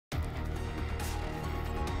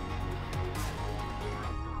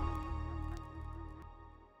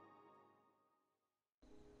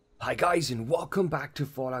Hi guys, and welcome back to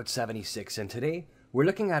Fallout 76, and today we're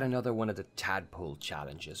looking at another one of the tadpole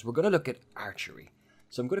challenges. We're going to look at archery.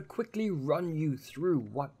 So I'm going to quickly run you through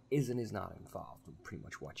what is and is not involved, and pretty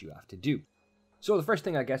much what you have to do. So the first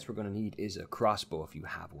thing I guess we're going to need is a crossbow. If you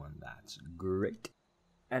have one, that's great.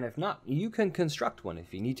 And if not, you can construct one.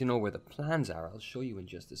 If you need to know where the plans are, I'll show you in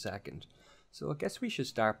just a second. So I guess we should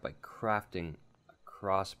start by crafting a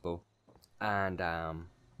crossbow and,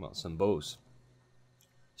 well, some bows.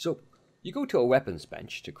 So, you go to a weapons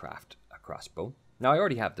bench to craft a crossbow. Now, I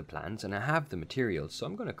already have the plans and I have the materials, so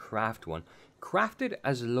I'm going to craft one. Craft it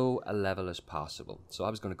as low a level as possible. So I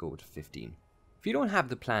was going to go with 15. If you don't have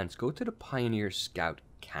the plans, go to the Pioneer Scout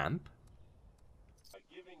camp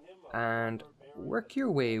and work your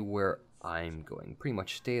way where I'm going. Pretty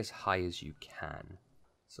much stay as high as you can.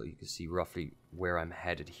 So you can see roughly where I'm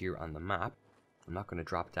headed here on the map. I'm not going to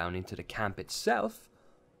drop down into the camp itself.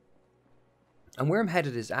 And where I'm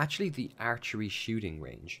headed is actually the archery shooting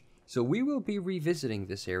range. So we will be revisiting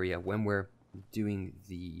this area when we're doing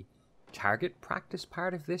the target practice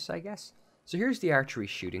part of this, I guess. So here's the archery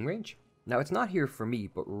shooting range. Now it's not here for me,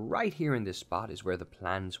 but right here in this spot is where the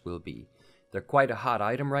plans will be. They're quite a hot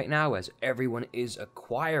item right now as everyone is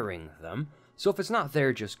acquiring them. So if it's not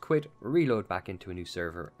there, just quit, reload back into a new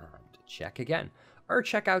server and check again. Or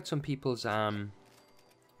check out some people's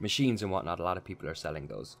machines and whatnot. A lot of people are selling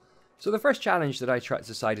those. So the first challenge that I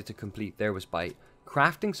decided to complete there was by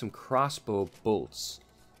crafting some crossbow bolts.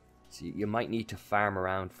 So you might need to farm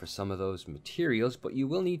around for some of those materials, but you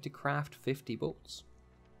will need to craft 50 bolts.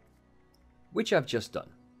 Which I've just done.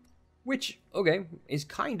 Which, okay, is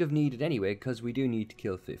kind of needed anyway, because we do need to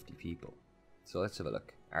kill 50 people. So let's have a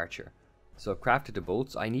look. Archer. So I've crafted the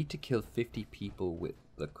bolts. I need to kill 50 people with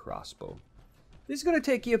the crossbow. This is going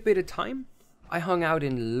to take you a bit of time. I hung out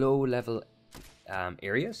in low level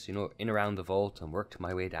areas, you know, in around the vault and worked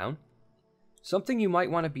my way down. Something you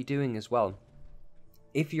might want to be doing as well,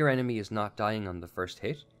 if your enemy is not dying on the first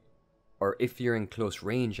hit, or if you're in close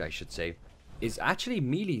range I should say, is actually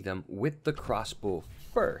melee them with the crossbow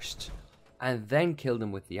first, and then kill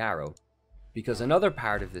them with the arrow. Because another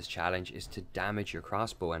part of this challenge is to damage your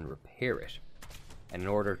crossbow and repair it. And in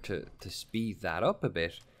order to speed that up a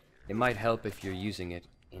bit, it might help if you're using it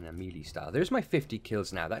in a melee style. There's my 50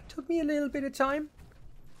 kills now. That took me a little bit of time,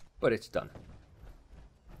 but it's done.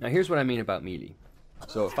 Now here's what I mean about melee.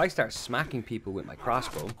 So if I start smacking people with my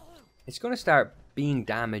crossbow, it's going to start being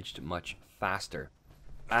damaged much faster.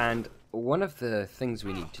 And one of the things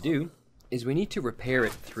we need to do is we need to repair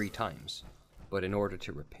it 3 times. But in order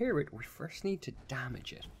to repair it, we first need to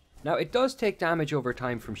damage it. Now it does take damage over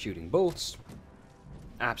time from shooting bolts.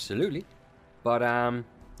 Absolutely. But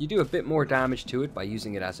you do a bit more damage to it by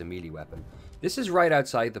using it as a melee weapon. This is right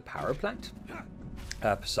outside the power plant,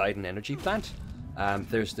 Poseidon energy plant.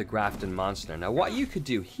 There's the Grafton monster. Now what you could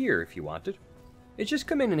do here if you wanted is just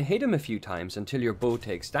come in and hit him a few times until your bow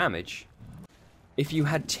takes damage. If you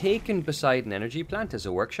had taken Poseidon energy plant as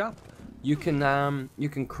a workshop, you can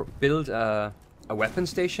build a weapon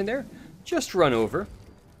station there. Just run over,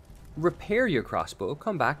 repair your crossbow,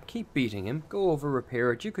 come back, keep beating him, go over,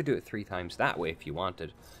 repair it. You could do it 3 times that way if you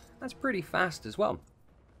wanted. That's pretty fast as well.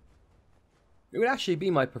 It would actually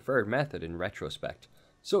be my preferred method in retrospect.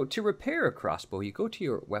 So to repair a crossbow, you go to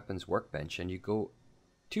your weapons workbench and you go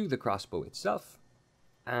to the crossbow itself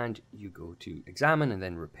and you go to examine and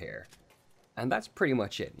then repair. And that's pretty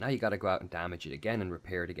much it. Now you got to go out and damage it again and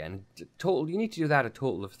repair it again. You need to do that a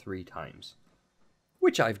total of 3 times,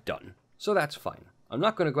 which I've done. So that's fine. I'm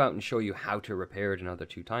not going to go out and show you how to repair it another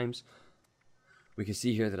 2 times. We can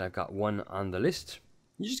see here that I've got 1 on the list.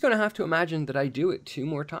 You're just going to have to imagine that I do it 2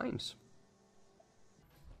 more times.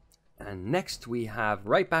 And next we have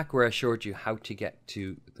right back where I showed you how to get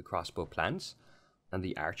to the crossbow plans and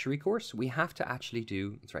the archery course. We have to actually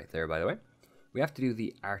do, it's right there by the way, we have to do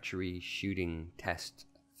the archery shooting test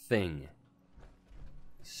thing.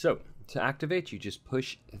 So to activate, you just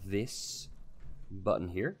push this button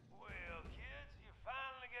here.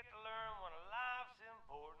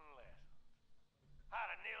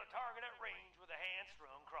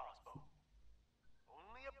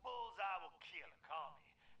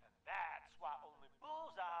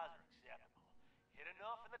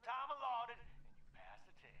 Enough in the time allotted, and you pass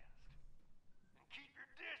the test. And keep your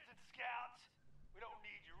distance, scouts. We don't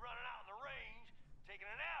need you running out in the range, taking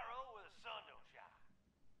an arrow where the sun don't shine.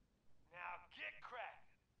 Now get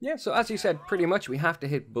cracking. Yeah, so as you said, pretty much we have to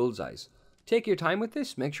hit bullseyes. Take your time with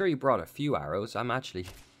this. Make sure you brought a few arrows. I was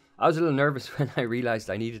a little nervous when I realized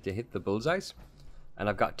I needed to hit the bullseyes. And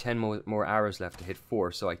I've got 10 more arrows left to hit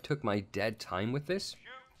 4, so I took my dead time with this.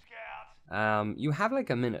 You have like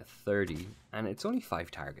a minute 30, and it's only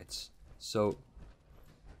 5 targets. So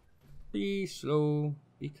be slow,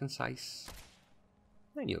 be concise,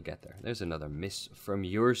 and you'll get there. There's another miss from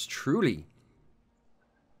yours truly.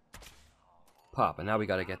 Pop, and now we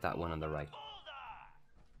got to get that one on the right.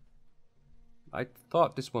 I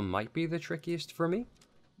thought this one might be the trickiest for me,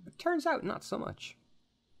 but turns out not so much.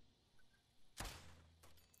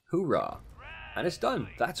 Hoorah! And it's done.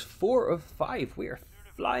 That's 4 of 5. We are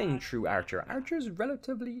flying through Archer. Archer's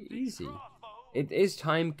relatively easy. It is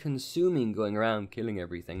time consuming going around killing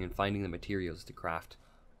everything and finding the materials to craft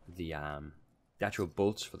the actual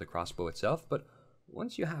bolts for the crossbow itself, but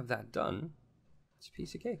once you have that done, it's a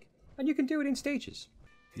piece of cake. And you can do it in stages.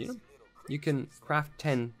 You know, you can craft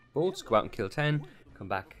 10 bolts, go out and kill 10, come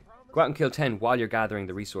back, go out and kill 10 while you're gathering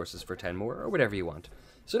the resources for 10 more, or whatever you want.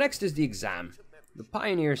 So next is the exam. The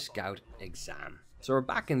Pioneer Scout exam. So we're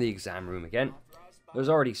back in the exam room again. There's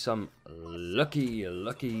already some lucky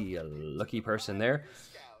person there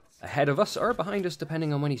ahead of us or behind us,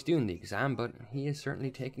 depending on when he's doing the exam, but he is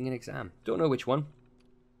certainly taking an exam. Don't know which one.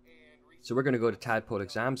 So we're going to go to Tadpole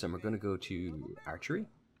exams, and we're going to go to archery.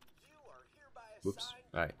 Whoops.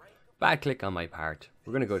 Alright. Bad click on my part.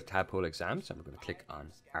 We're going to go to Tadpole exams, and we're going to click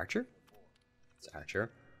on Archer. It's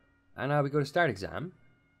Archer. And now we go to Start exam.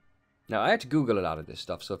 Now, I had to Google a lot of this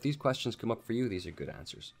stuff, so if these questions come up for you, these are good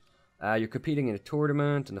answers. You're competing in a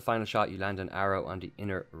tournament, and the final shot, you land an arrow on the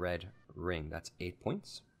inner red ring. That's 8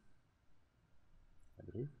 points,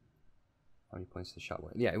 I believe. How many points the shot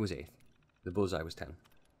was? Yeah, it was 8. The bullseye was 10.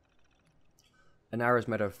 An arrow is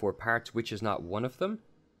made out of 4 parts, which is not one of them.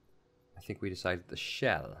 I think we decided the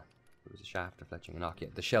shell. It was a shaft, a fletching, and knock. Yeah,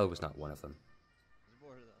 the shell was not one of them.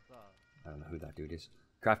 I don't know who that dude is.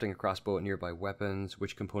 Crafting a crossbow at nearby weapons.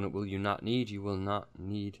 Which component will you not need? You will not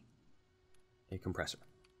need a compressor.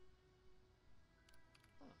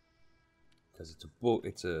 Because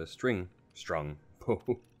it's a strong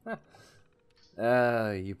bow.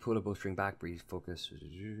 You pull a bowstring back, breathe, focus.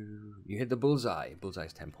 You hit the bullseye.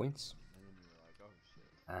 Bullseye's 10 points.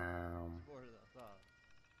 Kind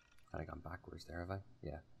of gone backwards there, have I?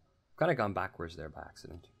 Yeah. Kind of gone backwards there by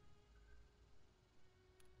accident.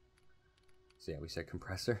 So yeah, we said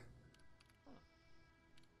compressor.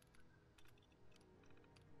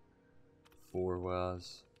 4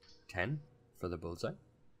 was 10 for the bullseye.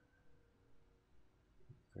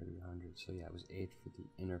 300. So yeah, it was 8 for the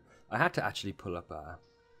inner. I had to actually pull up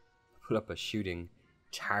a shooting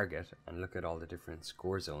target and look at all the different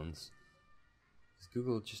score zones. Because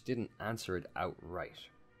Google just didn't answer it outright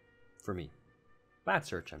for me. Bad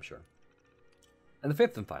search, I'm sure. And the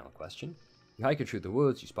 5th and final question. You hike it through the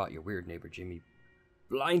woods, you spot your weird neighbor Jimmy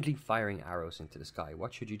blindly firing arrows into the sky.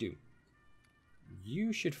 What should you do?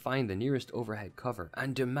 You should find the nearest overhead cover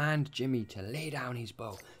and demand Jimmy to lay down his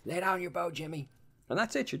bow. Lay down your bow, Jimmy. And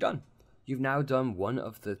that's it, you're done. You've now done one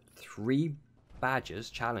of the 3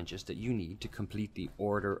 challenges that you need to complete the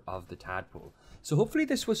Order of the Tadpole. So hopefully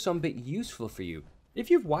this was some bit useful for you. If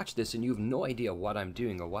you've watched this and you have no idea what I'm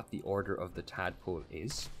doing or what the Order of the Tadpole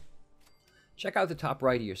is, check out the top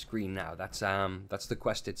right of your screen now. That's the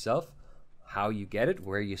quest itself, how you get it,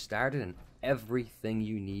 where you started, and everything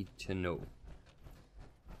you need to know.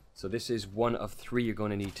 So this is one of 3 you're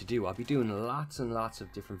going to need to do. I'll be doing lots and lots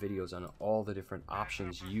of different videos on all the different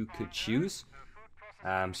options you could choose.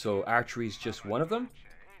 So archery is just one of them.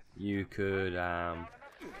 You could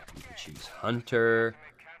choose hunter,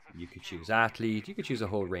 you could choose athlete, you could choose a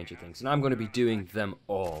whole range of things. And I'm going to be doing them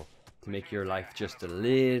all to make your life just a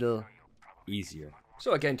little easier.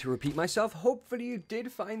 So again, to repeat myself, hopefully you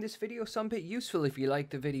did find this video some bit useful. If you liked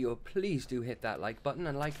the video, please do hit that like button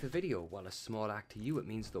and like the video. While a small act to you, it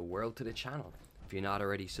means the world to the channel. If you're not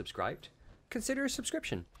already subscribed, consider a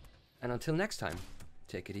subscription. And until next time,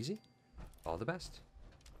 take it easy. All the best.